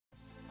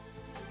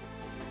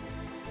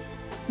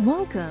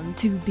Welcome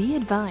to Be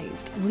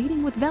Advised,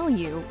 Leading with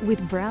Value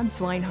with Brad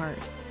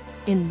Swinehart.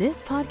 In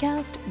this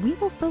podcast, we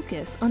will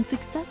focus on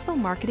successful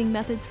marketing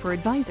methods for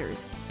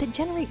advisors that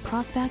generate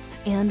prospects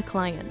and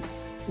clients.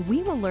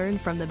 We will learn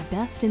from the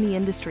best in the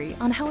industry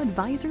on how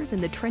advisors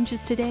in the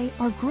trenches today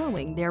are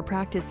growing their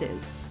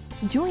practices.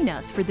 Join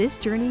us for this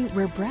journey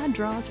where Brad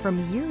draws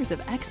from years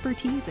of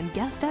expertise and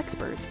guest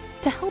experts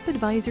to help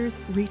advisors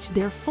reach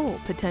their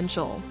full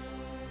potential.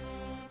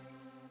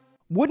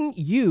 Wouldn't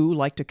you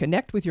like to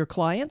connect with your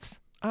clients?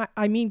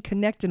 I mean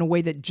connect in a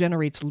way that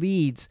generates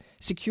leads,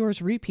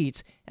 secures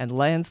repeats, and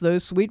lands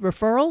those sweet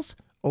referrals?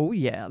 Oh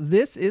yeah,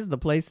 this is the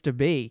place to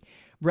be.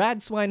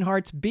 Brad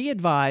Swinehart's Be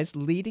Advised,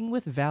 Leading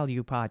with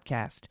Value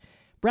podcast.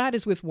 Brad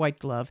is with White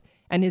Glove,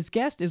 and his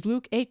guest is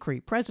Luke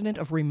Acree, president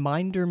of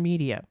Reminder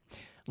Media.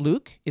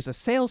 Luke is a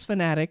sales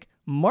fanatic,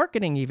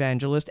 marketing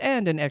evangelist,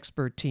 and an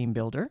expert team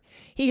builder.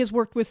 He has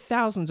worked with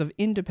thousands of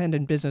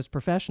independent business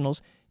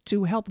professionals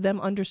to help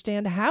them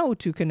understand how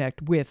to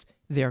connect with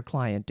their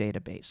client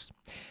database.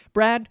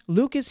 Brad,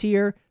 Luke is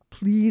here.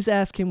 Please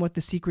ask him what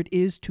the secret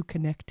is to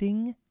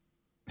connecting.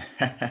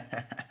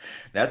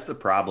 That's the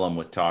problem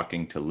with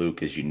talking to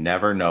Luke, is you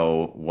never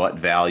know what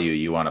value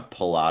you want to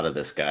pull out of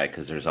this guy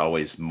because there's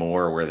always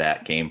more where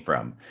that came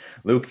from.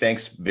 Luke,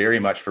 thanks very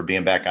much for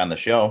being back on the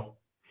show.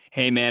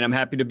 Hey, man, I'm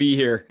happy to be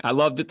here. I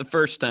loved it the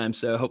first time,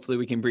 so hopefully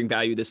we can bring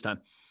value this time.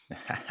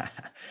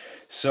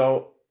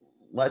 So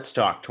let's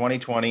talk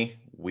 2020,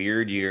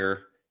 weird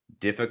year,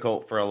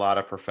 difficult for a lot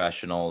of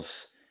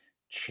professionals,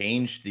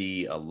 changed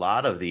a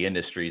lot of the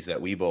industries that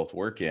we both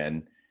work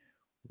in.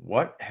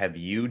 What have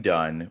you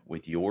done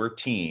with your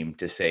team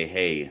to say,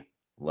 hey,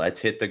 let's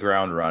hit the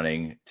ground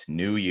running. It's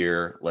new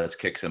year. Let's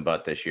kick some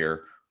butt this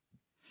year.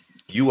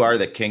 You are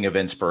the king of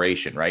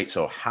inspiration, right?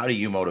 So how do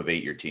you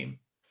motivate your team?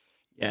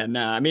 And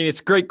I mean, it's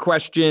a great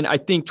question. I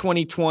think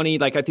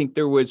 2020, I think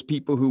there was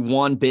people who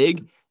won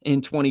big in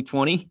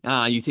 2020.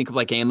 You think of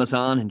like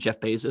Amazon and Jeff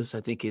Bezos.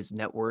 I think his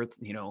net worth,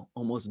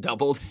 almost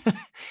doubled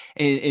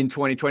in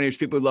 2020. There's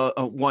people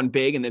who won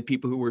big, and then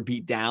people who were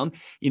beat down.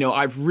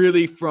 I've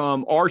really,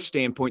 from our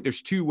standpoint,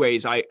 there's two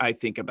ways I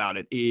think about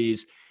it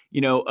is,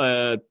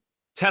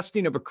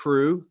 testing of a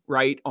crew,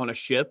 right, on a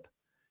ship.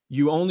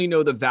 You only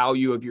know the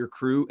value of your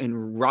crew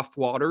in rough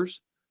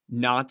waters,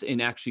 not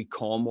in actually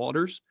calm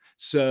waters.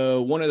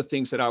 So one of the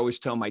things that I always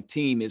tell my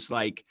team is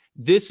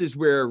this is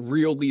where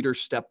real leaders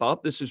step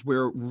up. This is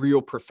where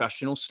real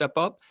professionals step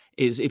up,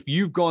 is if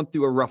you've gone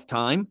through a rough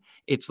time,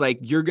 it's like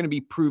you're going to be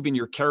proven,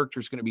 your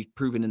character is going to be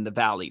proven in the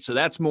valley. So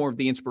that's more of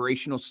the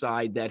inspirational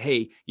side that,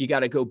 hey, you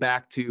got to go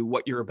back to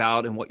what you're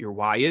about and what your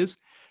why is.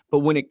 But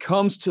when it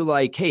comes to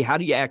hey, how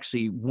do you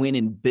actually win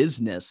in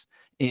business?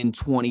 In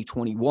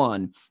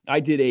 2021, I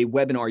did a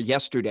webinar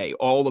yesterday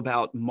all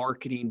about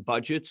marketing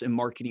budgets and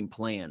marketing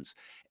plans.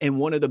 And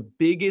one of the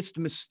biggest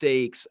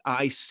mistakes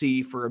I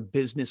see for a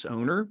business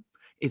owner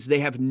is they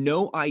have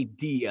no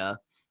idea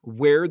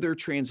where their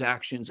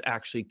transactions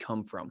actually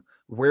come from,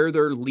 where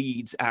their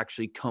leads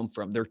actually come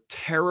from. They're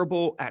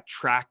terrible at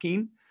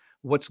tracking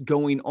what's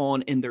going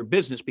on in their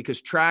business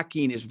because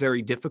tracking is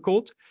very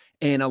difficult.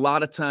 And a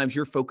lot of times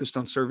you're focused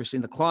on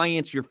servicing the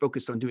clients, you're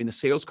focused on doing the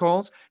sales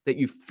calls, that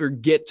you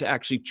forget to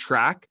actually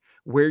track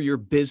where your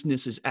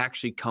business is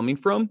actually coming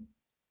from.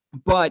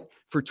 But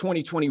for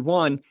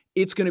 2021,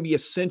 it's going to be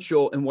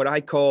essential in what I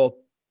call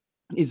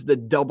is the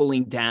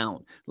doubling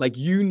down.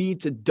 You need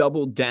to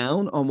double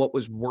down on what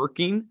was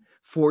working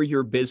for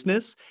your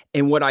business.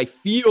 And what I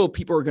feel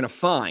people are going to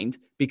find,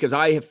 because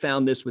I have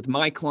found this with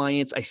my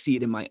clients, I see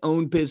it in my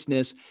own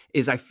business,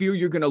 is I feel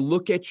you're going to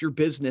look at your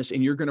business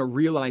and you're going to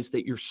realize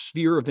that your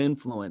sphere of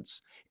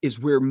influence is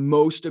where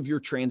most of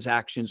your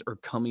transactions are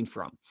coming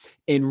from.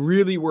 And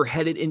really, we're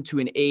headed into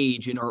an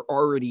age and are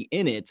already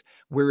in it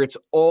where it's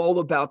all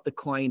about the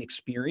client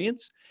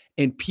experience.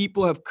 And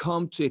people have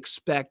come to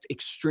expect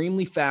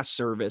extremely fast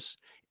service,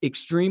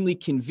 extremely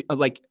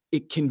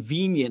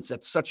convenience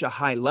at such a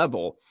high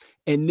level.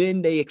 And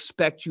then they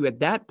expect you at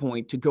that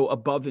point to go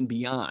above and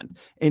beyond.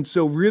 And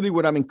so really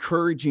what I'm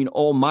encouraging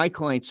all my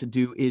clients to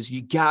do is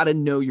you got to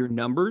know your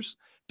numbers,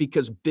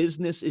 because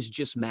business is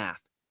just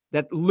math.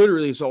 That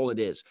literally is all it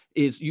is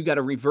you got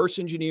to reverse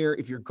engineer.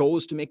 If your goal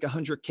is to make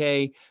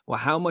 100K, well,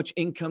 how much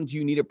income do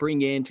you need to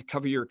bring in to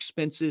cover your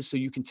expenses so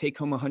you can take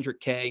home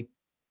 100K?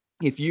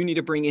 If you need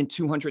to bring in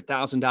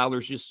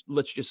 $200,000,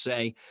 let's just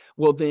say,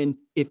 well, then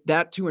if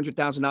that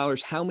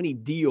 $200,000, how many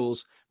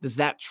deals does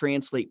that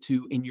translate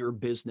to in your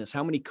business?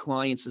 How many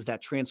clients does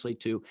that translate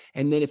to?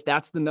 And then if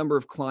that's the number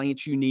of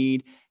clients you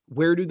need,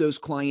 where do those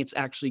clients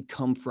actually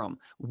come from?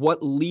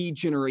 What lead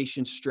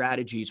generation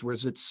strategies?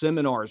 Was it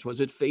seminars?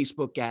 Was it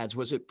Facebook ads?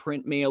 Was it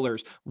print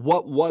mailers?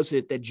 What was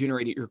it that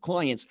generated your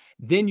clients?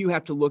 Then you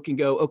have to look and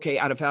go, okay,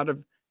 out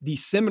of the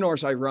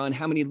seminars I run,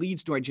 how many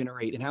leads do I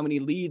generate? And how many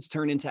leads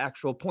turn into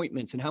actual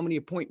appointments? And how many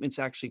appointments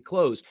actually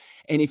close?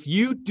 And if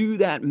you do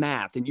that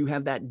math and you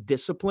have that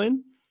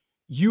discipline,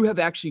 you have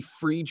actually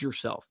freed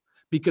yourself,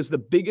 because the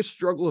biggest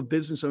struggle of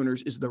business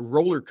owners is the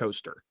roller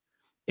coaster.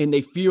 and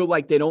they feel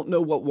like they don't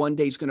know what one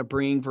day is going to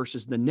bring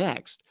versus the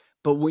next.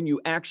 But when you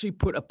actually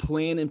put a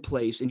plan in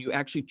place and you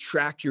actually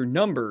track your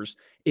numbers,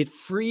 it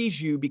frees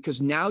you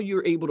because now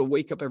you're able to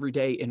wake up every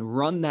day and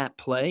run that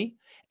play.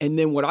 And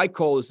then what I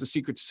call is the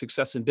secret to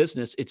success in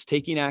business. It's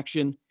taking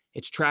action,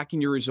 it's tracking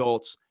your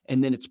results,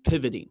 and then it's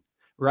pivoting,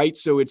 right?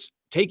 So it's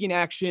taking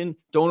action,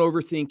 don't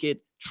overthink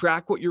it,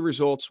 track what your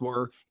results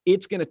were.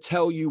 It's going to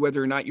tell you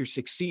whether or not you're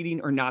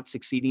succeeding or not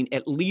succeeding.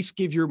 At least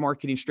give your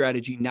marketing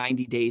strategy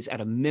 90 days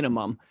at a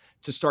minimum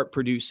to start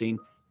producing,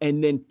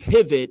 and then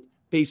pivot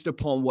based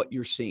upon what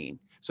you're seeing.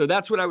 So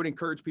that's what I would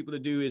encourage people to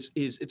do is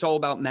it's all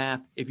about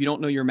math. If you don't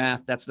know your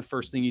math, that's the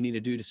first thing you need to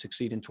do to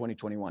succeed in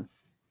 2021.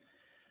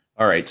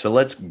 All right. So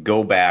let's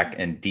go back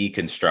and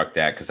deconstruct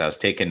that, because I was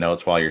taking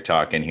notes while you're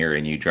talking here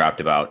and you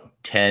dropped about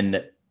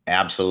 10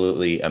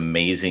 absolutely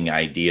amazing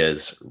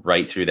ideas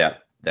right through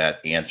that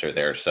answer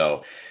there.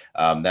 So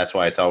that's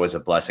why it's always a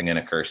blessing and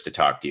a curse to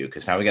talk to you,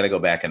 because now we got to go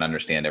back and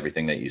understand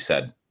everything that you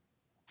said.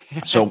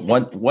 So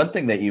one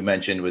thing that you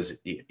mentioned was,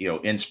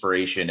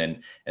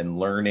 inspiration and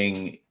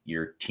learning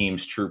your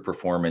team's true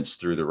performance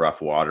through the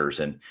rough waters.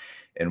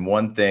 And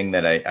one thing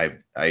that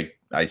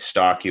I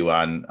stalk you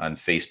on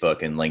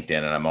Facebook and LinkedIn,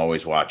 and I'm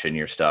always watching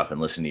your stuff and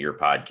listening to your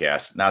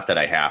podcast. Not that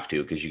I have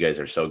to, because you guys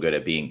are so good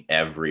at being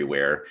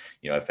everywhere.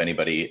 If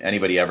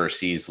anybody ever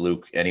sees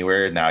Luke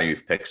anywhere, now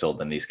you've pixeled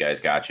and these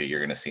guys got you. You're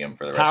going to see them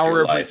for the rest of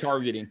your life. Power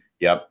of retargeting.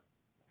 Yep.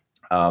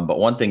 But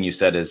one thing you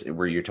said is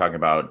where you're talking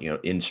about,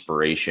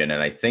 inspiration.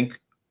 And I think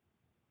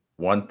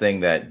one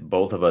thing that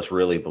both of us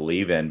really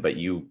believe in, but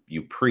you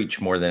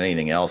preach more than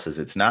anything else, is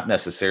it's not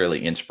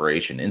necessarily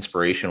inspiration.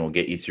 Inspiration will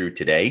get you through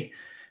today,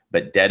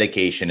 but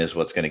dedication is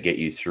what's going to get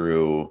you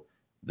through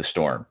the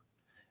storm.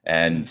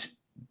 And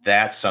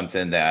that's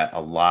something that a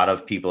lot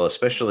of people,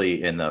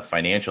 especially in the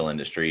financial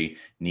industry,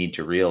 need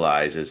to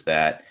realize, is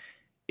that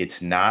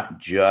it's not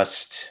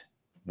just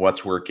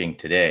what's working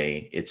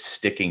today, it's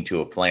sticking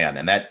to a plan.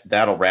 And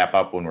that'll wrap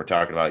up when we're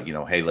talking about,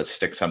 hey, let's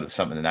stick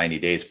something in 90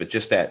 days. But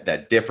just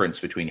that difference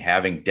between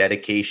having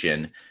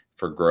dedication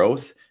for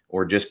growth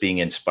or just being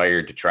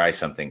inspired to try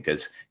something,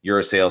 because you're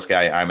a sales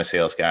guy, I'm a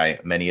sales guy.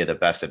 Many of the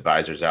best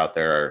advisors out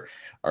there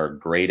are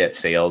great at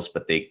sales,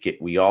 but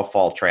we all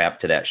fall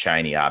trapped to that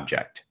shiny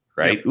object,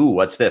 right? Yep. Ooh,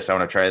 what's this? I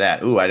want to try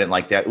that. Ooh, I didn't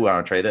like that. Ooh, I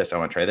want to try this. I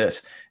want to try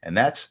this. And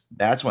that's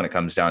when it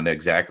comes down to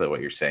exactly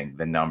what you're saying,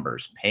 the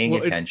numbers, paying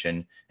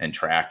attention and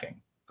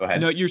tracking. Go ahead.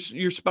 No,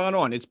 you're spot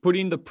on. It's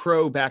putting the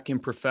pro back in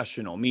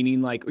professional,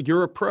 meaning like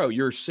you're a pro,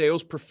 you're a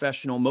sales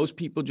professional. Most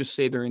people just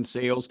say they're in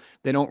sales.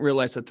 They don't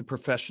realize that the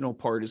professional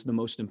part is the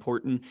most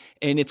important.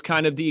 And it's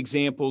kind of the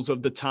examples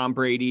of the Tom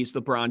Brady's,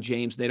 LeBron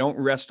James. They don't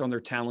rest on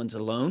their talents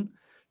alone.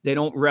 They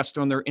don't rest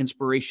on their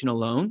inspiration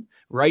alone,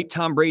 right?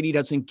 Tom Brady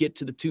doesn't get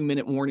to the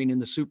 2-minute warning in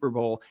the Super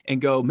Bowl and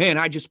go, man,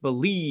 I just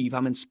believe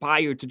I'm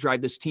inspired to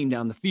drive this team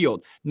down the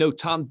field. No,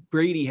 Tom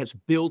Brady has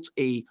built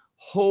a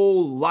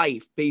whole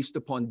life based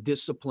upon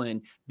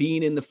discipline,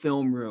 being in the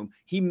film room.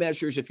 He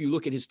measures, if you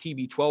look at his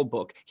TB12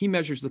 book, he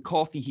measures the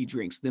coffee he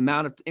drinks, the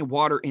amount of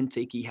water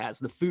intake he has,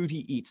 the food he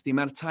eats, the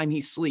amount of time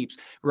he sleeps,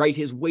 right?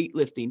 His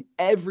weightlifting,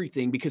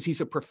 everything, because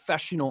he's a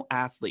professional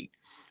athlete.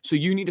 So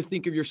you need to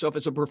think of yourself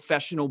as a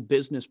professional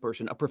business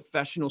person, a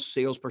professional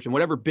salesperson,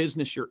 whatever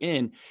business you're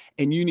in.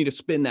 And you need to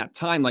spend that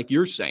time, like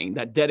you're saying,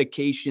 that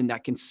dedication,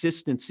 that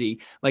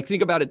consistency. Like,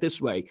 think about it this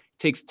way. It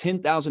takes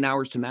 10,000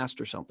 hours to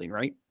master something,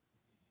 right?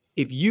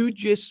 If you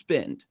just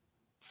spend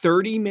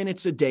 30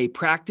 minutes a day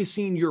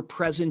practicing your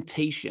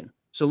presentation.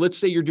 So let's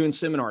say you're doing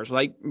seminars,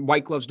 like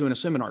White Glove's doing a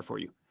seminar for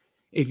you.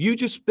 If you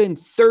just spend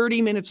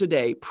 30 minutes a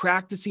day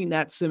practicing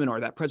that seminar,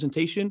 that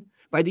presentation,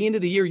 by the end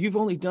of the year, you've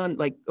only done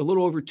like a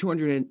little over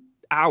 200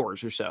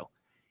 hours or so.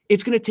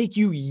 It's going to take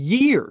you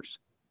years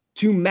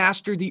to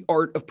master the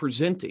art of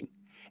presenting.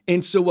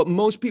 And so what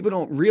most people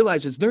don't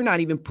realize is they're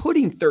not even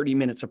putting 30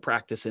 minutes of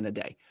practice in a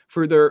day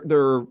for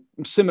their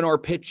seminar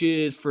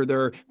pitches, for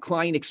their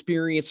client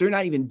experience. They're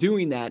not even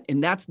doing that.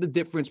 And that's the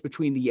difference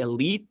between the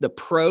elite, the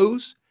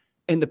pros,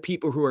 and the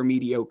people who are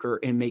mediocre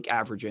and make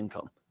average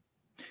income.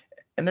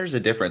 And there's a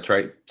difference,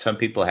 right? Some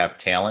people have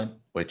talent,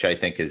 which I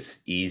think is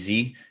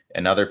easy,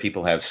 and other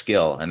people have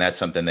skill. And that's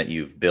something that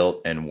you've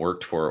built and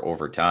worked for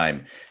over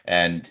time.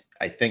 And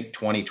I think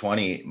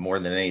 2020, more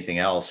than anything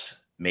else,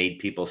 made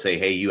people say,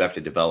 hey, you have to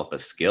develop a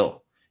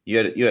skill. You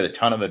had a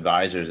ton of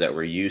advisors that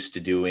were used to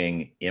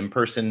doing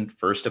in-person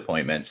first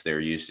appointments. They were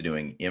used to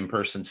doing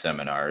in-person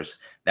seminars.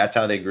 That's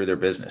how they grew their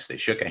business. They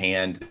shook a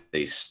hand,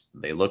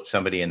 they looked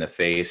somebody in the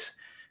face,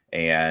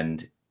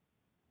 and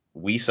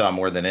we saw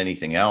more than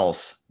anything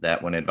else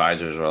that when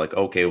advisors were like,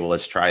 okay, well,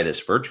 let's try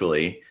this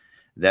virtually,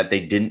 that they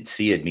didn't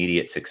see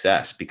immediate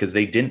success because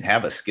they didn't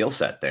have a skill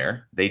set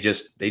there. They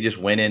just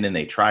went in and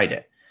they tried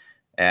it.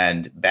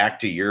 And back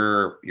to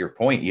your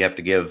point, you have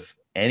to give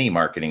any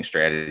marketing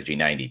strategy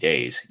 90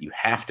 days. You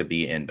have to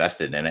be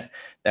invested in it.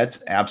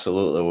 That's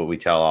absolutely what we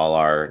tell all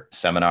our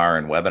seminar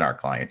and webinar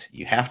clients.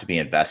 You have to be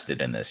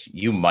invested in this.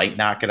 You might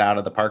knock it out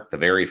of the park the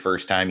very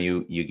first time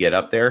you get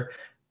up there,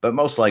 but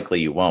most likely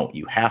you won't.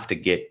 You have to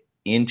get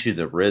into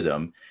the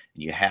rhythm.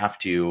 You have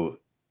to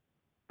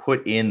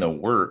put in the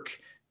work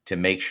to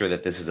make sure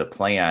that this is a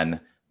plan,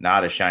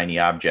 not a shiny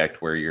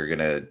object where you're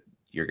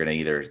gonna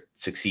either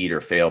succeed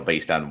or fail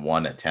based on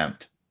one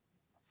attempt.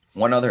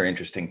 One other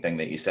interesting thing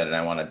that you said, and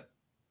I want to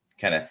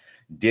kind of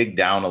dig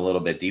down a little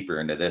bit deeper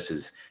into this,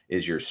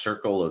 is your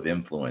circle of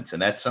influence.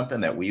 And that's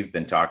something that we've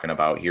been talking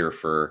about here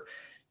for,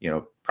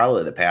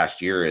 probably the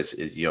past year is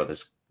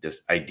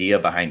this idea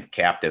behind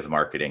captive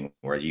marketing,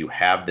 where you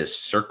have this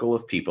circle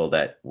of people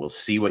that will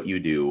see what you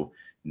do,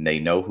 and they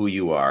know who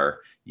you are.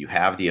 You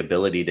have the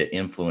ability to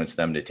influence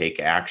them to take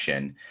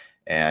action.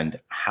 And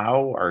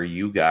how are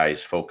you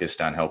guys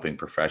focused on helping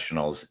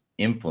professionals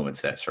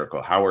influence that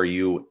circle? How are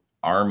you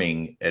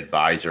arming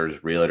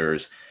advisors,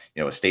 realtors,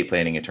 estate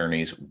planning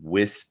attorneys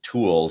with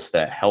tools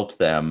that help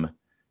them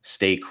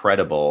stay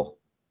credible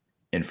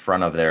in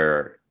front of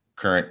their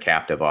current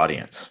captive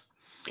audience?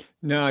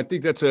 No, I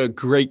think that's a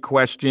great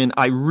question.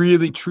 I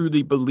really,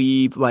 truly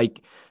believe,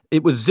 like,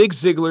 it was Zig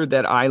Ziglar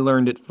that I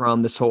learned it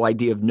from, this whole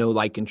idea of know,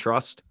 like, and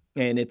trust.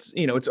 And it's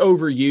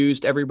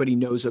overused. Everybody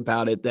knows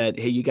about it, that,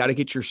 hey, you got to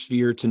get your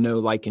sphere to know,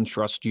 like, and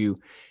trust you.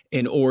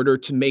 In order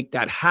to make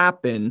that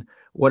happen,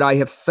 what I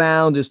have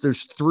found is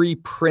there's 3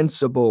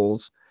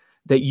 principles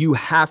that you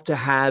have to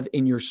have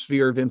in your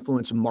sphere of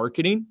influence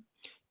marketing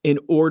in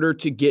order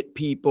to get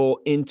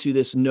people into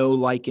this know,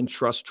 like, and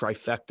trust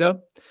trifecta.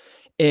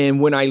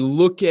 And when I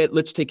look at,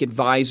 let's take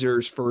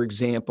advisors, for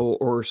example,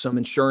 or some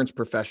insurance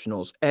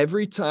professionals,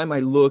 every time I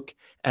look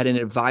at an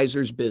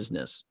advisor's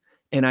business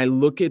and I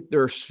look at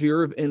their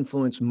sphere of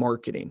influence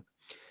marketing,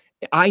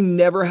 I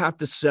never have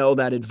to sell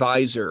that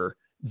advisor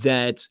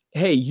that,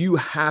 hey, you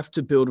have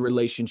to build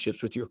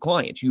relationships with your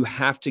clients. You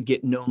have to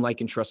get known, like,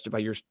 and trusted by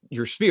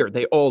your sphere.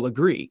 They all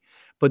agree.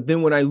 But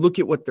then when I look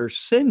at what they're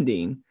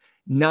sending,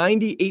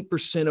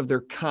 98% of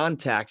their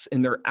contacts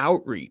and their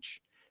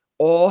outreach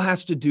all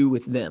has to do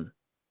with them.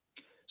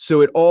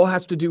 So it all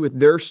has to do with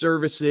their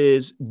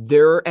services,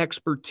 their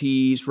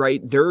expertise, right?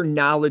 Their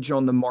knowledge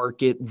on the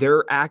market,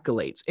 their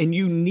accolades. And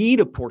you need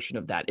a portion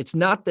of that. It's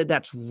not that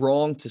that's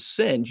wrong to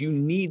send. You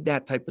need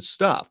that type of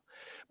stuff.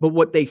 But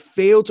what they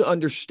fail to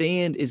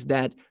understand is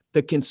that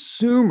the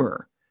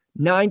consumer,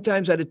 9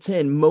 times out of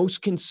 10,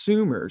 most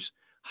consumers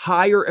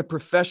hire a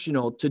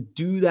professional to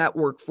do that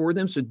work for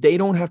them so they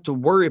don't have to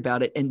worry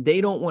about it, and they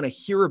don't want to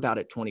hear about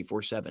it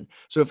 24/7.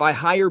 So if I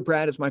hire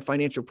Brad as my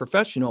financial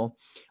professional,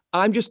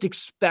 I'm just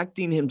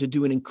expecting him to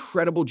do an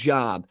incredible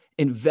job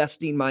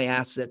investing my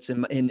assets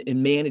and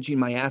managing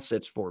my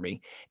assets for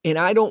me. And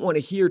I don't want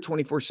to hear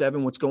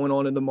 24/7 what's going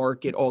on in the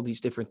market, all these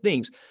different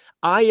things.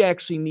 I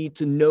actually need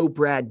to know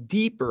Brad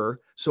deeper,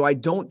 so I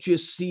don't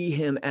just see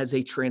him as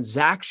a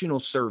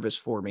transactional service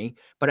for me,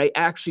 but I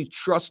actually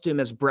trust him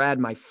as Brad,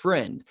 my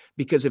friend.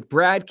 Because if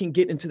Brad can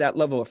get into that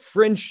level of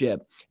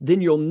friendship, then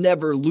you'll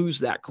never lose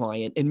that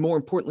client. And more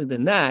importantly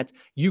than that,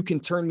 you can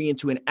turn me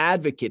into an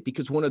advocate,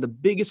 because one of the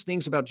biggest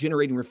things about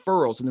generating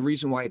referrals, and the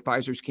reason why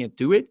advisors can't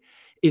do it,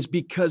 is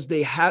because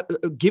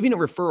giving a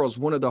referral is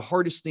one of the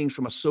hardest things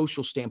from a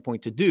social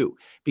standpoint to do,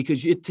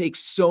 because it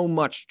takes so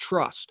much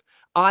trust.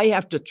 I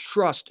have to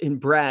trust in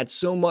Brad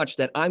so much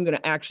that I'm going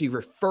to actually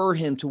refer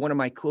him to one of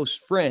my close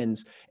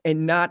friends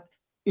and not,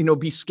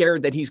 be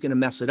scared that he's going to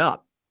mess it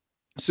up.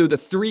 So the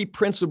 3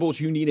 principles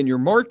you need in your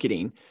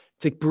marketing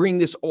to bring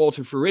this all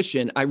to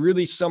fruition, I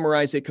really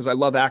summarize it because I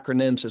love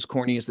acronyms, as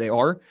corny as they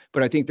are,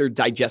 but I think they're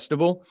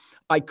digestible.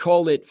 I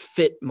call it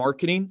FIT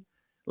marketing.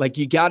 Like,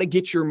 you got to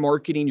get your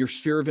marketing, your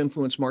sphere of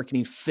influence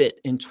marketing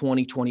fit in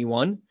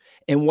 2021.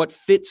 And what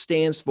FIT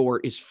stands for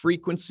is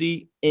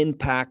frequency,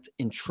 impact,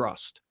 and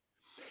trust.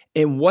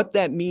 And what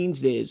that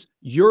means is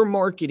your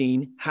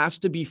marketing has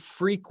to be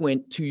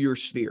frequent to your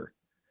sphere,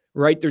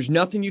 right? There's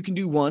nothing you can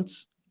do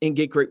once and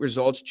get great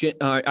results.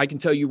 I can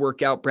tell you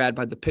work out, Brad,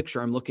 by the picture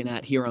I'm looking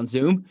at here on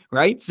Zoom,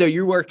 right? So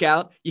you work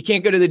out. You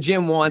can't go to the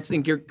gym once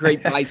and get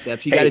great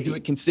biceps. You got to do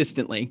it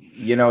consistently.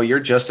 You're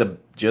just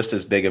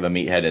as big of a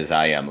meathead as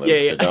I am, Luke.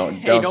 Yeah. So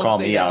don't call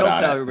me out on it.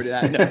 Don't tell everybody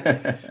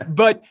that. No.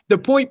 But the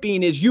point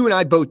being is, you and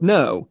I both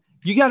know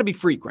you got to be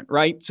frequent,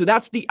 right? So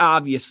that's the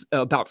obvious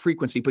about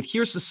frequency. But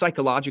here's the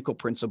psychological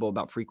principle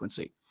about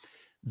frequency.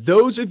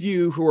 Those of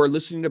you who are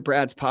listening to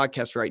Brad's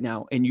podcast right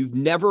now, and you've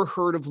never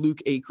heard of Luke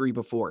Acree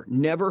before,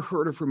 never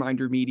heard of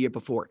Reminder Media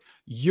before,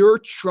 your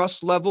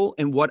trust level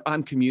in what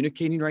I'm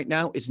communicating right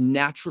now is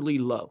naturally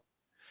low.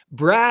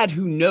 Brad,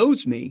 who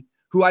knows me,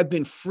 who I've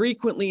been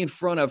frequently in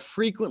front of,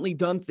 frequently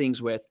done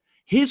things with,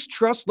 his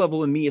trust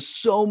level in me is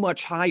so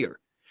much higher.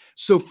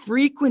 So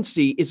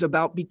frequency is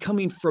about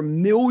becoming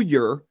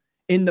familiar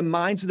in the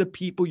minds of the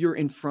people you're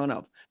in front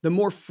of. The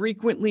more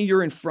frequently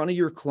you're in front of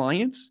your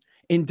clients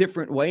in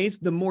different ways,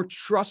 the more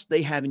trust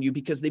they have in you,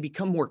 because they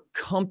become more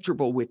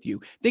comfortable with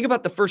you. Think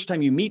about the first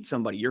time you meet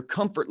somebody, your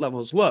comfort level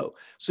is low.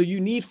 So you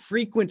need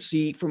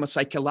frequency from a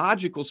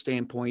psychological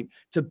standpoint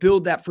to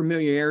build that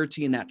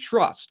familiarity and that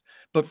trust.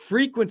 But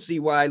frequency,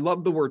 why I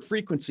love the word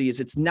frequency, is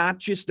it's not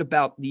just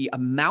about the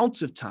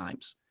amounts of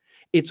times.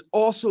 It's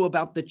also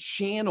about the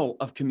channel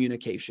of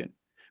communication.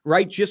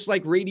 right? Just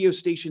like radio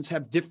stations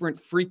have different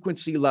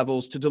frequency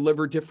levels to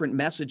deliver different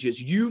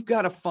messages, you've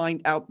got to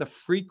find out the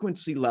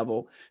frequency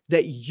level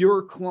that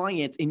your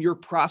client and your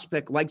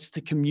prospect likes to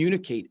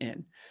communicate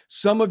in.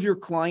 Some of your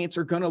clients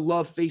are going to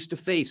love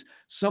face-to-face.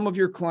 Some of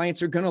your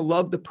clients are going to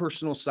love the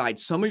personal side.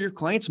 Some of your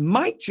clients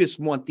might just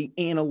want the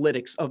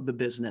analytics of the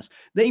business.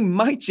 They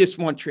might just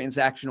want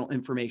transactional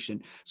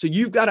information. So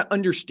you've got to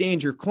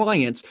understand your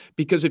clients,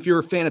 because if you're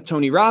a fan of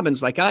Tony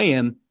Robbins, like I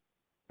am,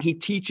 he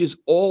teaches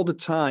all the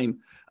time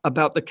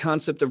about the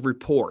concept of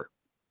rapport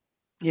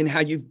and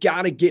how you've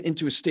got to get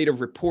into a state of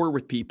rapport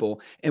with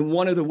people. And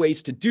one of the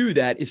ways to do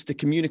that is to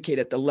communicate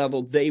at the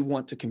level they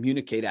want to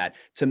communicate at,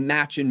 to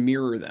match and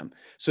mirror them.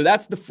 So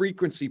that's the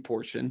frequency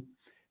portion.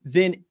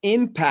 Then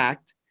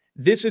impact,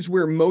 this is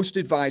where most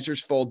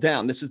advisors fall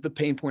down. This is the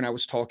pain point I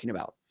was talking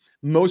about.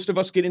 Most of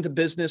us get into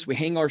business, we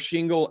hang our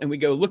shingle and we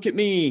go, look at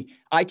me,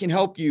 I can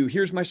help you.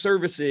 Here's my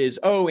services.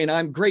 Oh, and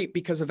I'm great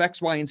because of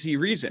X, Y, and Z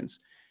reasons.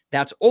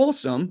 That's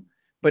awesome.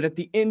 But at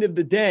the end of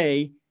the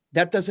day,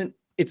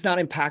 it's not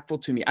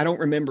impactful to me. I don't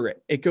remember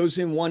it. It goes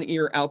in one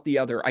ear, out the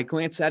other. I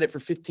glance at it for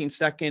 15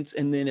 seconds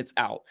and then it's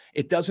out.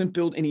 It doesn't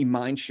build any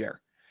mind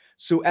share.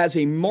 So as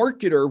a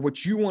marketer,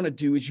 what you want to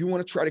do is you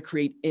want to try to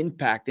create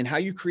impact. And how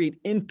you create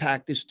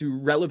impact is through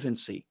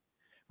relevancy,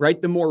 right?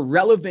 The more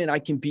relevant I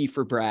can be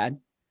for Brad,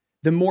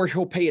 the more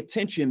he'll pay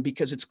attention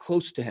because it's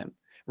close to him,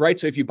 right?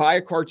 So if you buy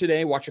a car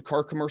today, watch a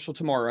car commercial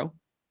tomorrow,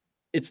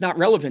 it's not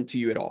relevant to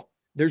you at all.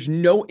 There's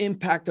no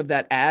impact of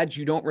that ad.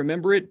 You don't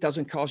remember it,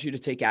 doesn't cause you to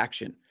take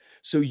action.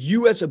 So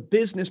you as a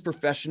business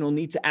professional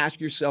need to ask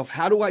yourself,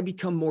 how do I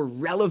become more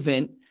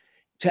relevant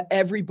to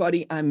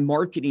everybody I'm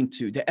marketing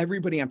to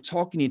everybody I'm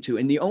talking to?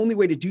 And the only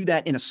way to do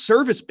that in a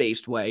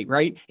service-based way,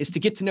 right, is to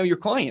get to know your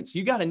clients.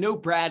 You got to know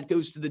Brad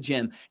goes to the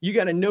gym. You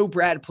got to know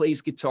Brad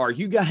plays guitar.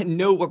 You got to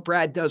know what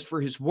Brad does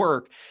for his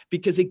work,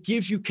 because it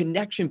gives you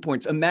connection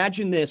points.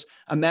 Imagine this.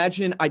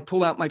 Imagine I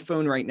pull out my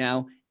phone right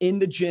now in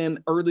the gym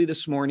early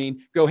this morning,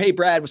 go, hey,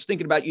 Brad, was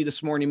thinking about you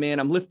this morning, man.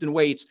 I'm lifting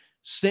weights.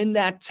 Send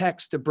that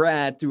text to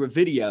Brad through a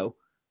video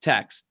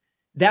text.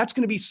 That's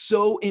going to be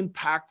so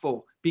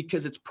impactful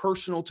because it's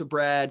personal to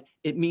Brad.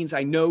 It means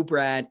I know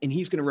Brad and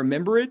he's going to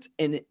remember it.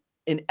 And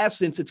in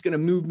essence, it's going to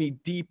move me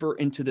deeper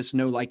into this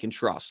know, like, and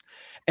trust.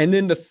 And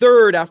then the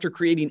third, after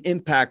creating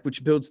impact,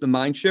 which builds the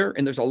mind share,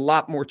 and there's a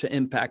lot more to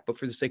impact, but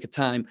for the sake of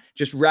time,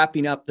 just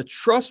wrapping up the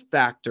trust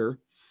factor.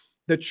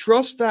 The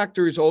trust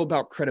factor is all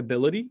about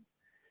credibility,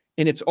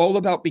 and it's all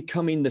about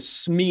becoming the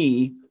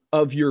SME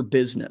of your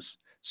business.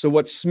 So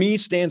what SME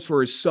stands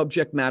for is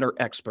subject matter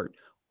expert.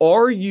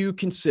 Are you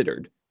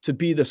considered to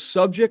be the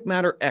subject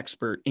matter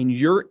expert in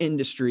your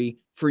industry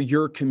for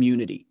your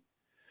community?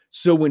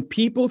 So when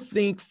people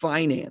think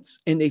finance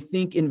and they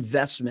think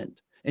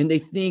investment and they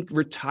think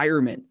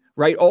retirement,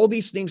 right? All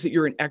these things that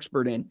you're an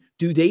expert in,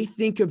 do they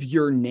think of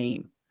your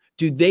name?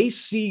 Do they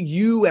see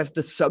you as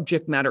the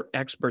subject matter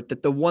expert,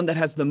 that the one that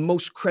has the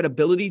most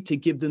credibility to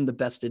give them the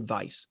best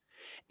advice?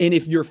 And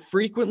if you're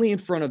frequently in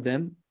front of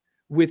them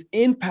with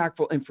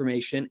impactful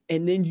information,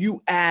 and then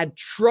you add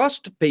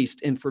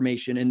trust-based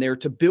information in there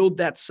to build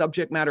that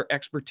subject matter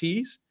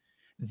expertise,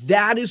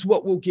 that is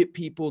what will get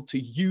people to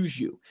use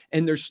you.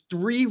 And there's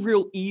 3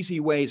 real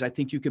easy ways I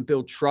think you can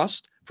build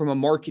trust from a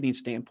marketing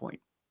standpoint.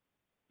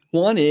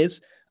 One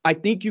is, I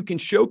think you can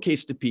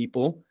showcase to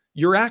people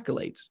your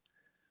accolades.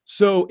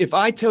 So if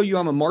I tell you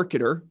I'm a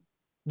marketer,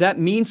 that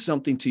means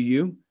something to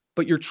you,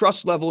 but your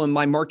trust level in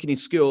my marketing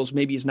skills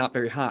maybe is not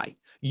very high.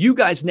 You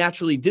guys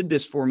naturally did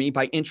this for me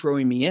by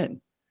introing me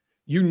in.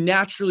 You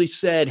naturally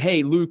said,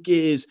 hey, Luke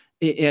is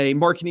a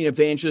marketing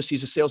evangelist.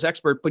 He's a sales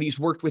expert, but he's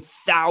worked with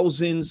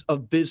thousands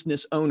of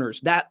business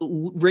owners. That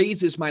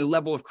raises my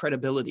level of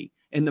credibility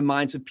in the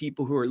minds of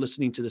people who are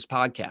listening to this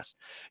podcast.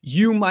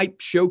 You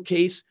might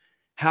showcase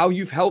how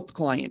you've helped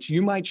clients.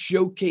 You might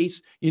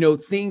showcase,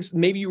 things,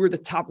 maybe you were the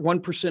top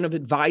 1% of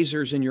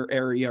advisors in your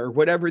area or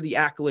whatever the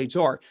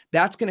accolades are.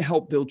 That's going to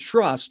help build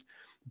trust,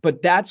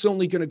 but that's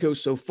only going to go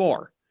so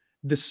far.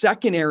 The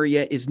second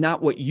area is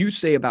not what you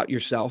say about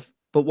yourself,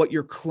 but what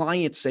your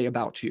clients say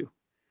about you.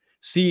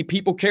 See,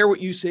 people care what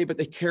you say, but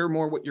they care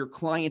more what your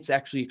clients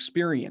actually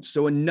experience.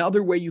 So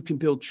another way you can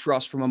build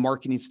trust from a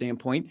marketing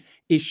standpoint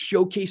is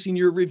showcasing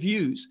your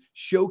reviews,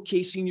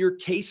 showcasing your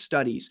case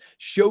studies,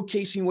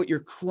 showcasing what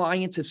your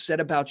clients have said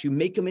about you.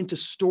 Make them into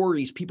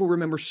stories. People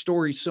remember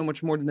stories so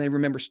much more than they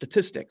remember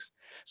statistics.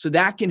 So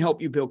that can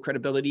help you build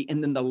credibility.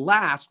 And then the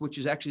last, which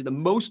is actually the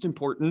most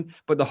important,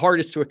 but the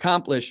hardest to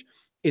accomplish,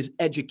 is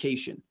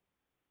education.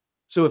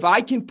 So if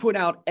I can put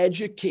out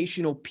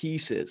educational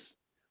pieces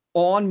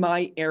on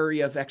my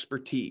area of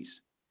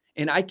expertise,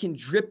 and I can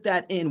drip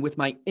that in with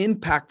my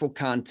impactful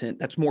content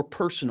that's more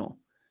personal,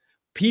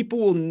 people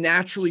will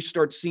naturally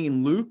start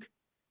seeing Luke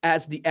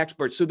as the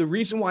expert. So the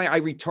reason why I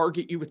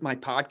retarget you with my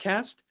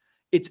podcast,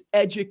 it's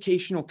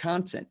educational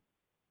content.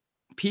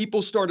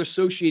 People start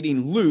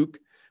associating Luke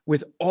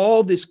with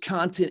all this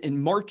content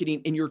and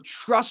marketing, and your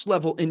trust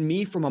level in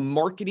me from a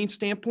marketing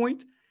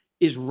standpoint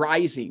is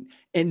rising.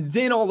 And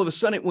then all of a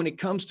sudden, when it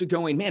comes to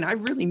going, man, I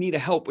really need a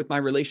help with my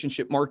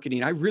relationship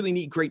marketing, I really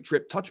need great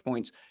drip touch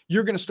points,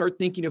 you're going to start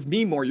thinking of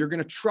me more. You're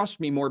going to trust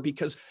me more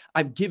because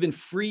I've given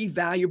free,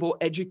 valuable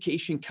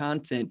education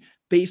content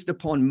based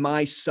upon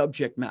my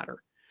subject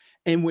matter.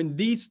 And when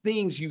these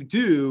things you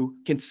do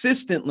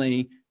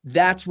consistently,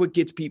 that's what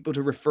gets people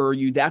to refer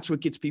you. That's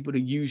what gets people to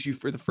use you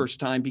for the first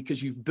time,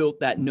 because you've built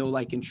that know,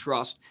 like, and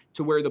trust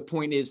to where the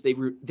point is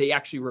they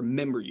actually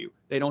remember you.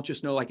 They don't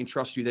just know, like, and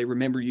trust you. They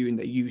remember you and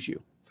they use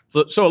you.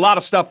 So a lot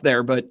of stuff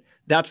there, but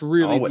that's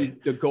really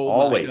the goal.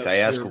 Always. I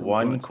ask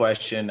one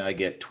question, I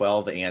get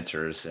 12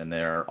 answers, and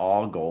they're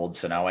all gold.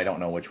 So now I don't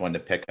know which one to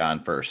pick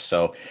on first.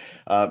 So,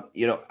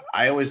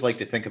 I always like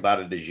to think about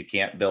it as you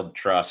can't build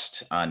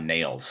trust on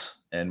nails.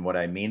 And what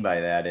I mean by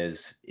that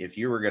is, if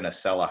you were going to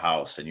sell a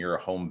house and you're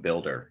a home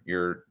builder,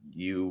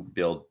 you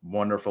build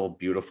wonderful,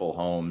 beautiful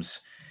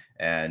homes,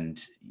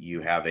 and you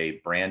have a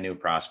brand new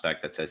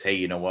prospect that says, hey,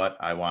 you know what?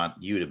 I want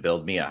you to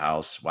build me a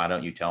house. Why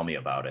don't you tell me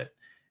about it?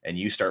 And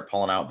you start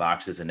pulling out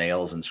boxes of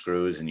nails and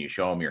screws, and you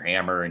show them your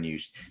hammer, and you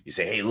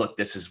say, hey, look,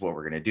 this is what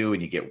we're going to do.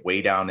 And you get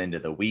way down into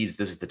the weeds.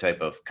 This is the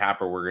type of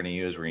copper we're going to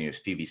use. We're going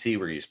to use PVC.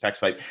 We're going to use PEX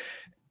pipe.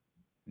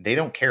 They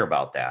don't care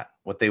about that.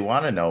 What they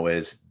want to know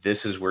is,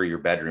 this is where your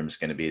bedroom's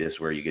going to be. This is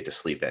where you get to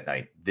sleep at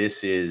night.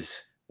 This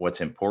is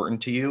what's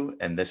important to you.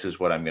 And this is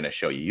what I'm going to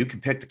show you. You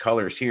can pick the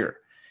colors here.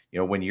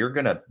 When you're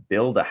going to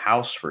build a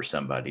house for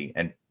somebody,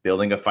 and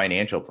building a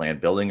financial plan,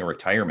 building a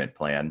retirement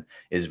plan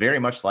is very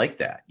much like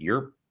that.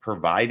 You're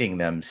providing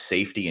them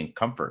safety and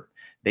comfort.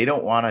 They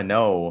don't want to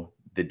know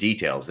the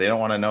details. They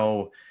don't want to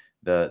know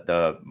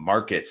the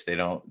markets. They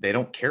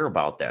don't care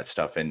about that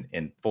stuff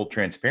in full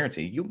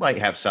transparency. You might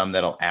have some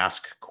that'll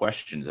ask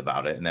questions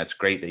about it, and that's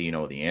great that you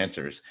know the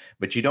answers,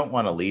 but you don't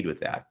want to lead with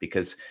that,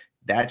 because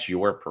that's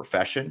your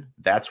profession.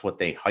 That's what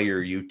they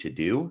hire you to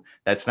do.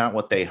 That's not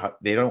what they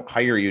don't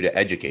hire you to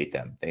educate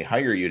them. They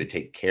hire you to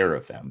take care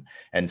of them.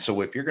 And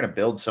so if you're going to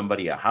build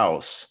somebody a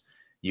house,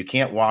 you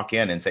can't walk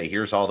in and say,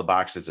 here's all the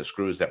boxes of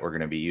screws that we're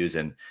going to be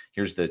using.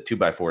 Here's the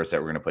 2x4s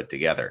that we're going to put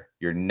together.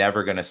 You're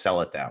never going to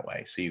sell it that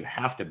way. So you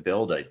have to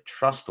build a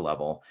trust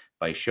level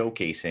by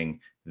showcasing,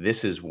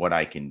 this is what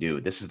I can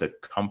do. This is the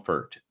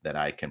comfort that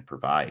I can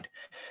provide.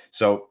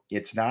 So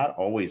it's not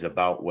always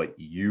about what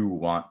you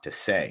want to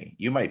say.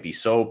 You might be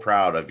so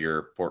proud of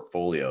your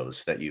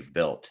portfolios that you've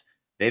built.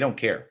 They don't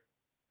care.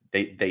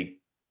 They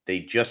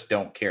just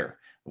don't care.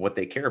 What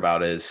they care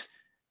about is,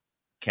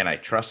 can I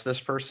trust this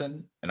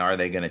person, and are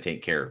they going to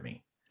take care of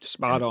me?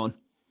 Spot on.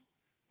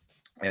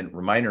 And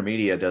Reminder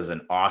Media does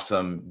an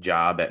awesome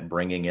job at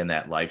bringing in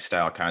that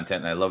lifestyle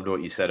content. And I loved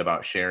what you said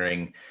about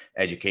sharing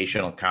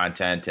educational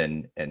content,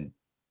 and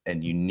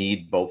you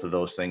need both of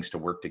those things to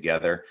work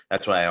together.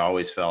 That's why I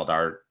always felt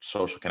our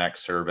Social Connect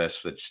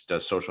service, which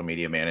does social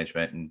media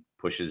management and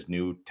pushes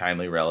new,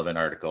 timely, relevant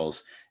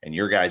articles, and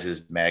your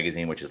guys'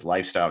 magazine, which is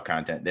lifestyle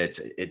content,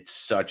 it's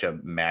such a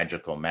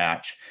magical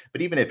match.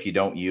 But even if you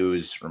don't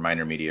use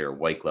Reminder Media or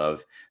White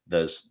Glove,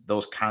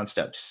 those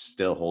concepts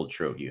still hold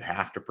true. You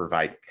have to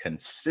provide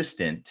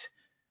consistent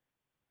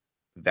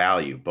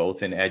value,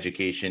 both in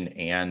education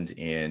and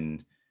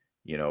in,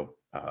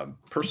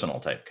 personal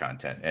type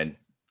content. And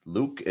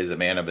Luke is a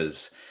man of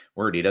his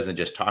word. He doesn't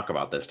just talk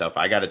about this stuff.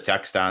 I got a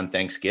text on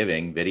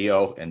Thanksgiving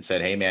video and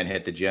said, hey man,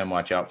 hit the gym,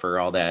 watch out for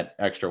all that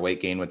extra weight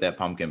gain with that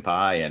pumpkin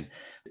pie. And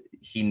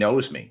he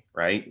knows me,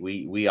 right?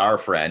 We are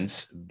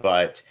friends,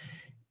 but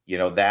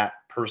that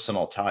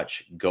personal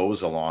touch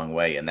goes a long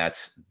way. And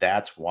that's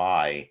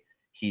why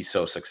he's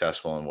so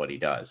successful in what he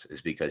does,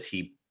 is because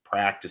he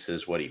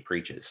practices what he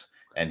preaches.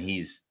 And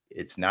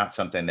it's not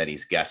something that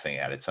he's guessing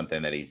at. It's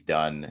something that he's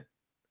done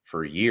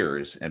for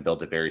years and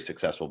built a very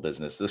successful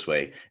business this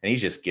way. And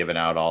he's just given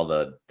out all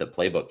the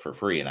playbook for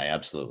free. And I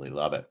absolutely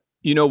love it.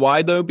 You know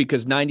why though?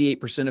 Because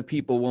 98% of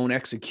people won't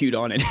execute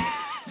on it.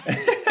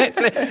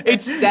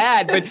 It's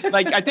sad, but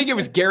I think it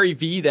was Gary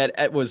Vee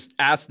that was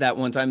asked that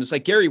one time. It's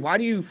like, Gary, why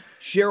do you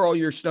share all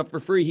your stuff for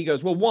free? He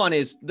goes, well, one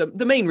is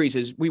the main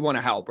reason is we want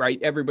to help, right?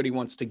 Everybody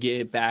wants to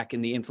give back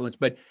and the influence,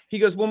 but he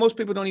goes, well, most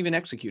people don't even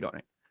execute on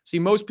it. See,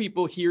 most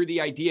people hear the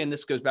idea, and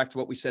this goes back to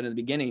what we said in the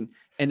beginning,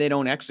 and they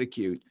don't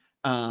execute.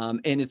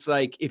 And it's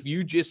like, if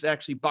you just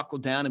actually buckle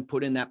down and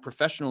put in that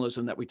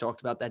professionalism that we talked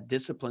about, that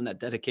discipline, that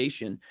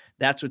dedication,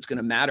 that's what's going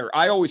to matter.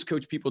 I always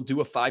coach people, do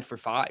a 5 for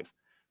 5,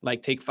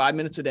 take 5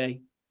 minutes a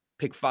day,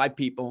 pick 5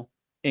 people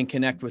and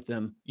connect with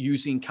them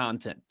using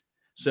content.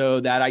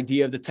 So that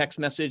idea of the text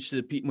message to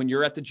the people, when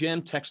you're at the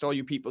gym, text all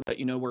your people that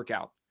work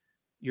out.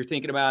 You're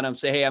thinking about them,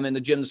 say, hey, I'm in the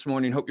gym this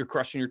morning. Hope you're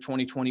crushing your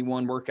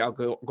 2021 workout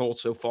goal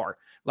so far.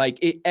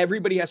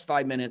 Everybody has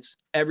 5 minutes.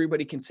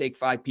 Everybody can take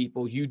 5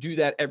 people. You do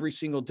that every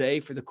single day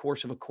for the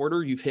course of a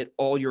quarter. You've hit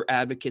all your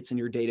advocates in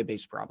your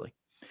database probably.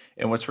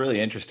 And what's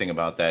really interesting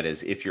about that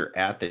is, if you're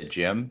at the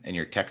gym and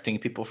you're texting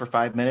people for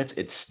 5 minutes,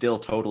 it still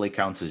totally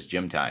counts as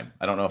gym time.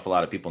 I don't know if a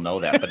lot of people know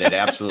that, but it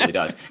absolutely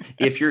does.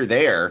 If you're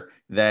there,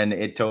 then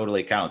it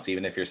totally counts,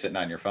 even if you're sitting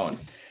on your phone.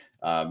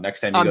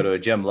 Next time you go to a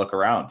gym, look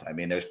around. I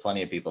mean, there's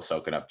plenty of people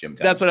soaking up gym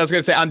time. That's what I was going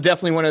to say. I'm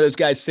definitely one of those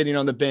guys sitting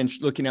on the bench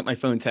looking at my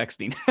phone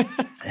texting.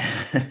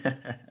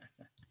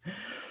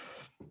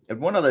 And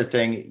one other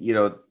thing,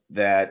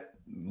 that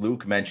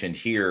Luke mentioned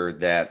here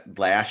that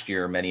last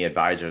year many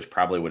advisors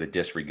probably would have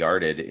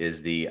disregarded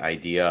is the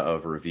idea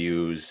of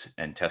reviews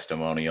and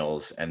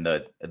testimonials, and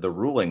the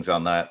rulings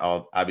on that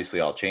obviously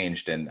all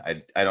changed. And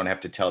I don't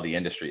have to tell the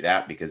industry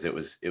that because it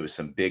was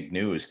some big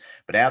news,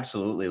 but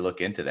absolutely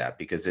look into that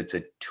because it's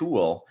a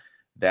tool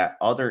that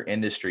other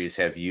industries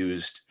have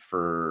used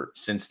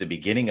since the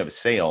beginning of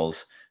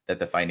sales, that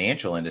the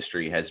financial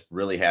industry has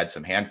really had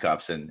some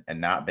handcuffs and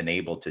not been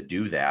able to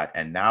do that.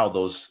 And now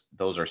those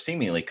are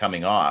seemingly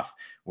coming off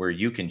where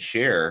you can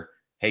share,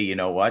 hey, you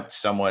know what?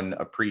 Someone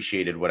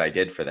appreciated what I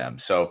did for them.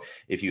 So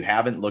if you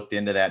haven't looked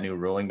into that new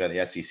ruling by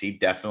the SEC,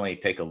 definitely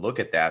take a look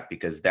at that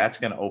because that's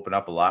going to open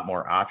up a lot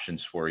more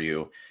options for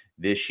you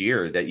this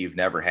year that you've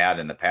never had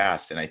in the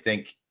past. And I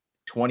think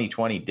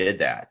 2020 did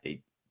that.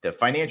 The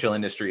financial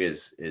industry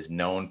is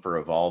known for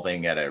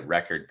evolving at a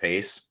record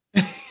pace.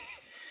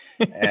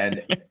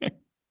 And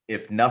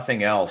if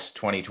nothing else,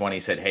 2020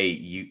 said,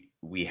 hey,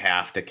 we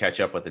have to catch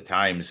up with the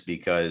times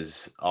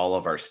because all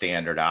of our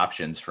standard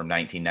options from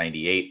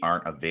 1998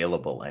 aren't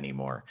available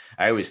anymore.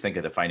 I always think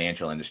of the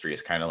financial industry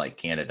as kind of like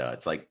Canada.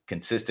 It's like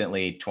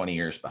consistently 20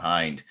 years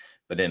behind,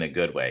 but in a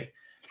good way.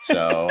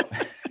 So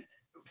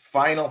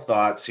final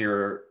thoughts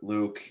here,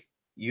 Luke.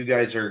 You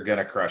guys are going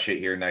to crush it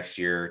here next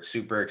year.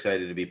 Super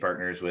excited to be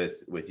partners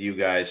with you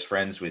guys,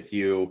 friends with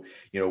you.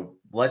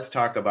 Let's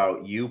talk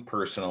about you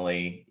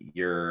personally.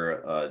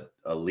 You're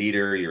a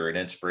leader, you're an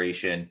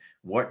inspiration.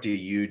 What do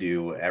you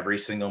do every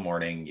single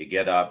morning? You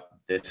get up,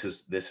 this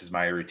is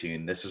my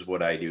routine. This is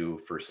what I do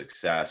for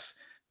success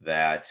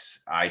that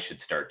I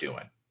should start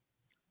doing.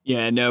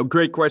 Yeah, no,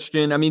 great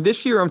question. I mean,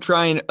 this year I'm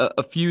trying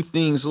a few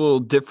things a little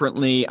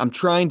differently. I'm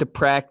trying to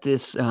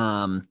practice,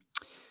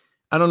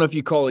 I don't know if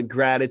you call it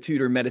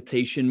gratitude or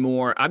meditation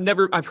more.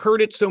 I've heard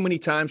it so many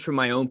times from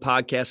my own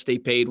podcast, Stay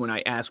Paid, when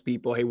I ask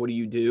people, hey, what do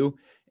you do?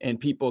 And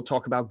people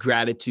talk about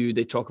gratitude.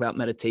 They talk about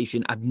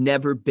meditation. I've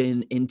never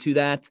been into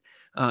that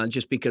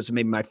just because of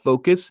maybe my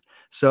focus.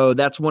 So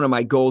that's one of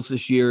my goals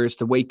this year is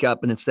to wake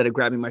up and instead of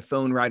grabbing my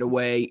phone right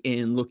away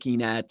and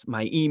looking at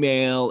my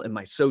email and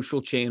my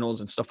social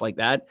channels and stuff like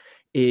that,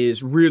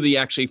 is really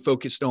actually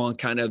focused on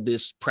kind of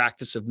this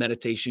practice of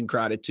meditation,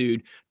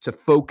 gratitude to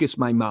focus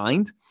my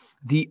mind.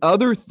 The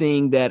other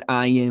thing that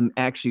I am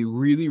actually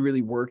really,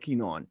 really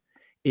working on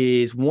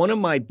is one of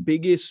my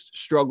biggest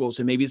struggles,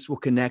 and maybe this will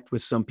connect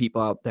with some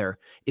people out there,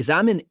 is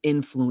I'm an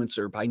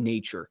influencer by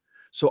nature.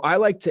 So I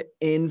like to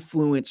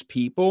influence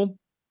people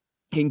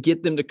and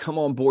get them to come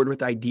on board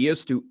with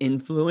ideas through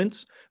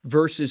influence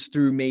versus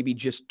through maybe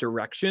just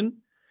direction.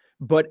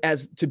 But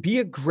to be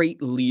a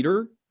great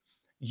leader,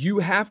 you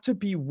have to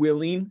be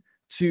willing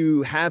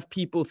to have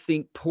people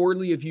think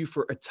poorly of you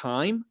for a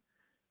time,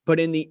 but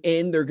in the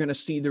end, they're going to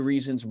see the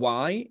reasons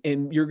why,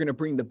 and you're going to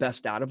bring the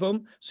best out of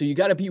them. So you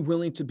got to be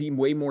willing to be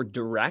way more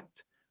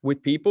direct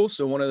with people.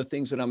 So one of the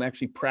things that I'm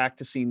actually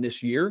practicing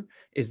this year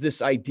is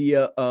this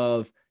idea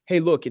of, hey,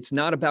 look, it's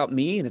not about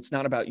me and it's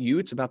not about you.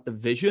 It's about the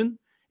vision.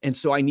 And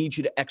so I need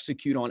you to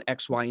execute on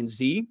X, Y, and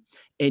Z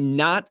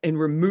and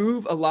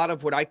remove a lot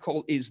of what I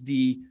call is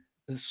the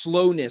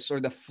slowness or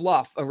the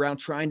fluff around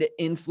trying to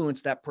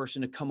influence that person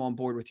to come on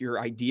board with your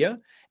idea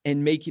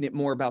and making it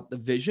more about the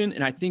vision.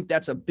 And I think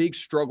that's a big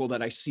struggle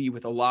that I see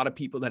with a lot of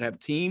people that have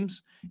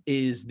teams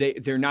is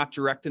they're not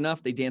direct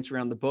enough. They dance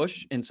around the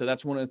bush. And so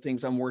that's one of the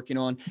things I'm working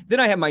on. Then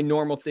I have my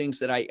normal things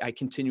that I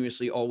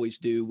continuously always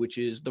do, which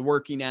is the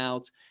working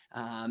out.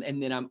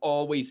 And then I'm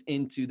always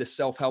into the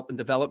self-help and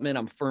development.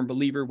 I'm a firm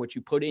believer, what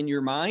you put in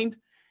your mind,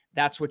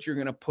 that's what you're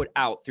going to put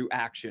out through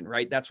action,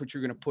 right? That's what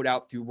you're going to put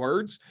out through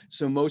words.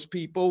 So most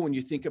people, when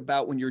you think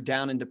about when you're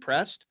down and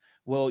depressed,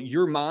 well,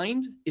 your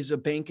mind is a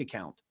bank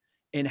account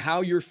and how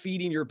you're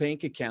feeding your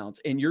bank account.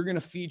 And you're going to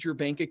feed your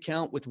bank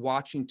account with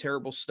watching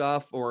terrible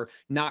stuff or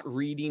not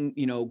reading,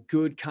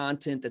 good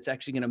content that's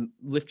actually going to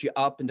lift you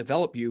up and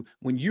develop you.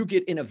 When you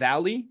get in a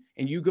valley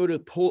and you go to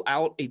pull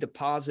out a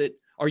deposit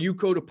or you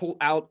go to pull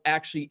out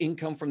actually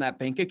income from that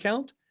bank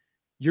account,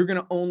 you're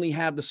going to only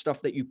have the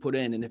stuff that you put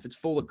in. And if it's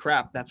full of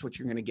crap, that's what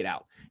you're going to get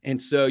out. And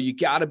so you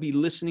got to be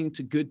listening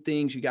to good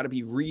things. You got to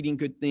be reading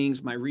good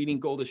things. My reading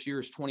goal this year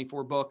is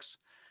 24 books.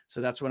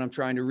 So that's what I'm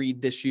trying to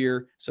read this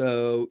year.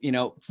 So,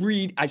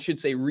 read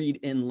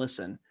and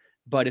listen,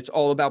 but it's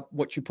all about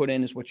what you put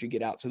in is what you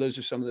get out. So those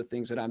are some of the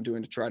things that I'm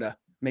doing to try to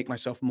make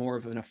myself more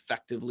of an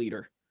effective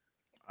leader.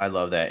 I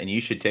love that. And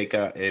you should take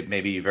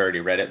maybe you've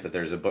already read it, but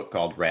there's a book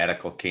called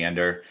Radical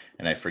Candor.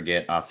 And I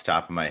forget off the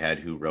top of my head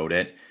who wrote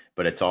it,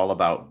 but it's all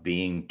about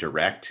being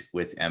direct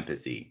with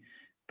empathy.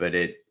 But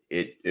it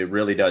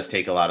really does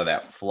take a lot of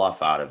that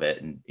fluff out of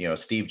it. And,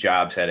 Steve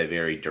Jobs had a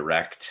very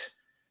direct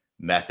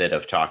method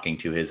of talking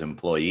to his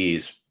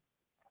employees,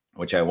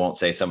 which I won't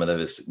say some of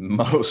his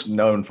most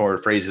known for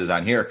phrases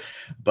on here,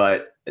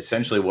 but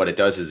essentially what it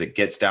does is it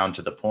gets down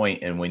to the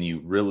point. And when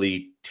you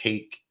really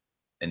take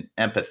an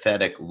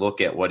empathetic look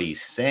at what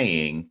he's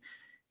saying,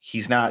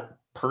 he's not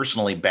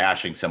personally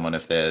bashing someone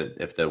if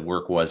the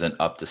work wasn't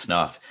up to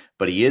snuff,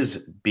 but he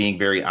is being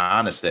very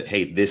honest that,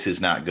 hey, this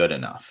is not good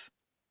enough.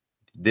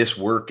 This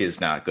work is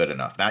not good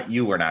enough. Not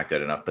you were not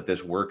good enough, but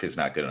this work is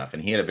not good enough.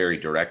 And he had a very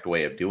direct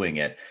way of doing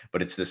it.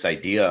 But it's this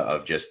idea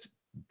of just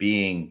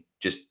being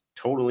just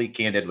totally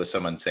candid with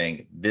someone,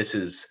 saying, this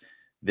is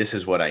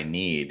what I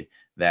need.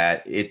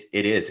 That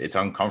it's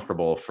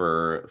uncomfortable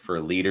for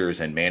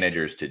leaders and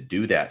managers to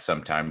do that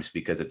sometimes,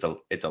 because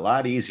it's a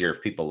lot easier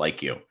if people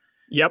like you.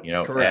 Yep.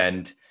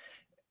 Correct.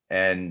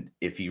 And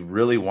if you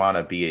really want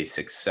to be a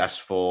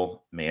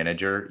successful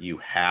manager, you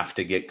have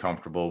to get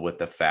comfortable with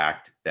the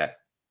fact that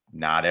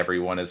not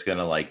everyone is going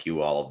to like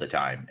you all of the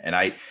time. And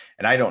I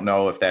don't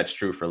know if that's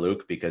true for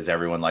Luke, because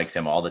everyone likes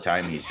him all the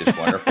time. He's just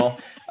wonderful.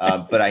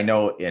 But I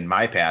know in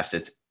my past,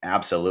 it's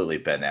absolutely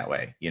been that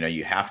way.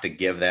 You have to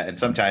give that. And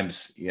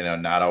sometimes,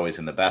 not always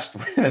in the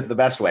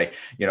best way,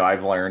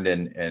 I've learned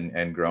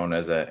and grown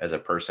as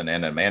a person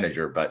and a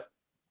manager, but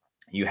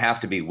you have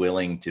to be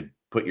willing to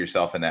put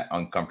yourself in that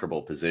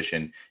uncomfortable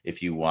position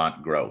if you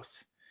want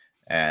growth.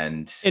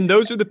 And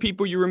those are the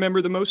people you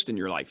remember the most in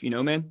your life,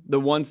 man. The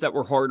ones that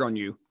were hard on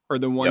you are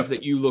the ones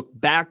that you look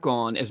back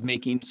on as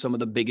making some of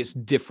the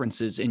biggest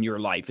differences in your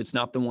life. It's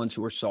not the ones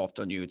who are soft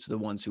on you. It's the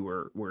ones who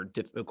were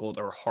difficult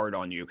or hard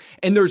on you.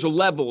 And there's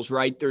levels,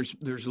 right?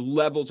 There's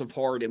levels of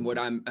hard. And what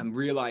I'm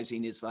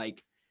realizing is,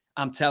 like,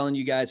 I'm telling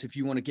you guys, if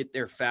you want to get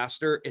there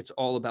faster, it's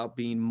all about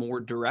being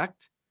more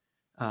direct,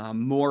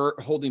 more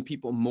holding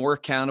people more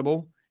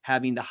accountable,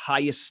 having the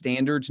highest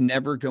standards,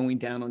 never going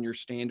down on your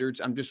standards.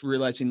 I'm just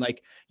realizing,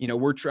 like,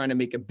 we're trying to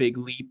make a big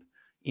leap,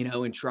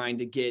 and trying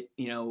to get,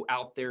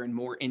 out there in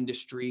more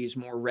industries,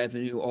 more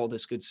revenue, all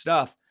this good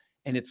stuff.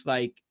 And it's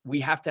like,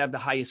 we have to have the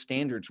highest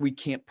standards. We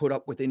can't put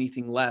up with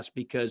anything less,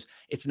 because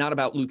it's not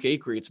about Luke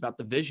Acree. It's about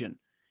the vision,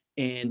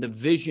 and the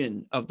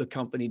vision of the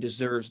company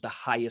deserves the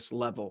highest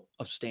level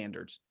of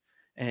standards.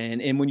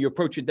 And when you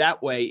approach it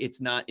that way,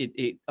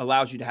 it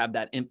allows you to have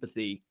that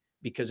empathy,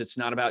 because it's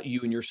not about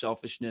you and your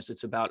selfishness.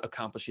 It's about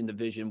accomplishing the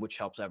vision, which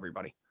helps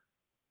everybody.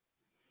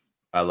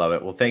 I love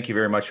it. Well, thank you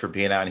very much for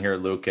being on here,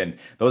 Luke. And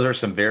those are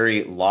some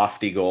very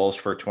lofty goals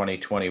for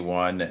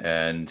 2021.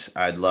 And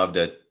I'd love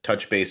to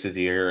touch base with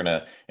you here in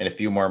a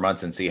few more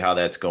months and see how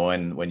that's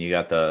going when you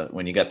got the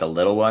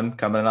little one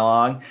coming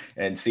along,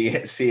 and see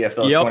if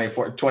those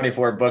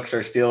 24 books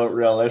are still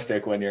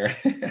realistic when you're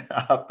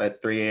up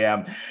at 3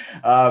 a.m.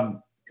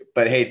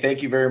 But hey,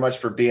 thank you very much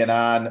for being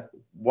on.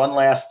 One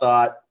last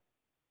thought.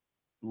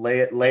 Lay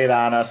it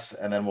on us,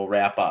 and then we'll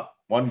wrap up.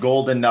 One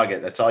golden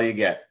nugget. That's all you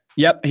get.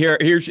 Yep.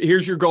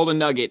 Here's your golden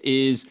nugget: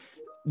 is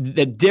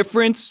the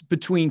difference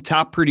between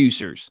top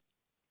producers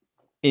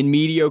and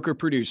mediocre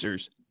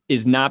producers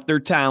is not their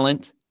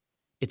talent.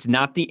 It's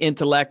not the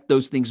intellect.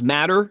 Those things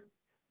matter,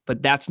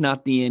 but that's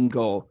not the end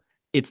goal.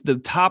 It's the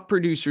top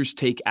producers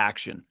take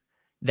action.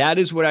 That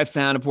is what I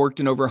found. I've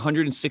worked in over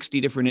 160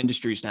 different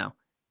industries now.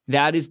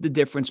 That is the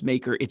difference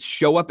maker. It's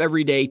show up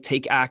every day,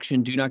 take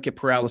action, do not get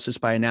paralysis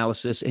by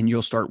analysis, and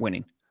you'll start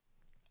winning.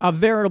 A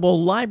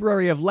veritable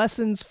library of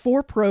lessons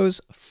for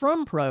pros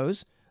from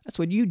pros. That's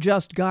what you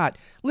just got,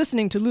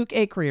 listening to Luke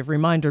Acree of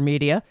Reminder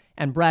Media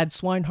and Brad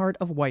Swinehart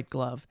of White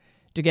Glove.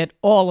 To get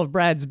all of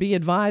Brad's Be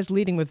Advised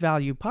Leading with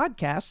Value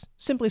podcasts,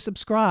 simply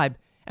subscribe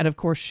and, of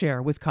course,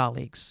 share with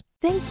colleagues.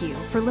 Thank you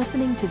for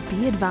listening to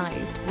Be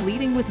Advised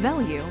Leading with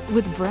Value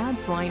with Brad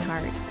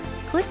Swinehart.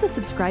 Click the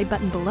subscribe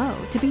button below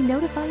to be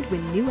notified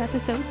when new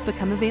episodes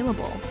become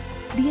available.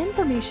 The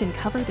information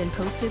covered and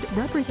posted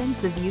represents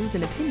the views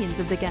and opinions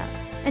of the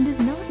guest and does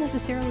not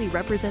necessarily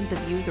represent the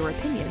views or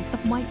opinions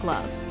of White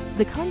Glove.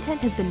 The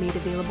content has been made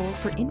available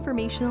for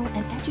informational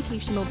and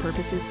educational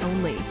purposes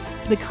only.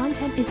 The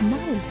content is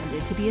not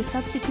intended to be a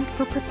substitute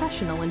for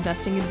professional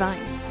investing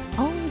advice.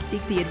 Always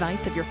seek the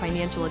advice of your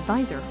financial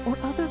advisor or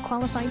other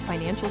qualified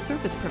financial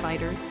service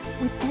providers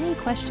with any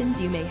questions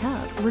you may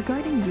have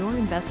regarding your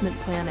investment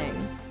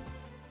planning.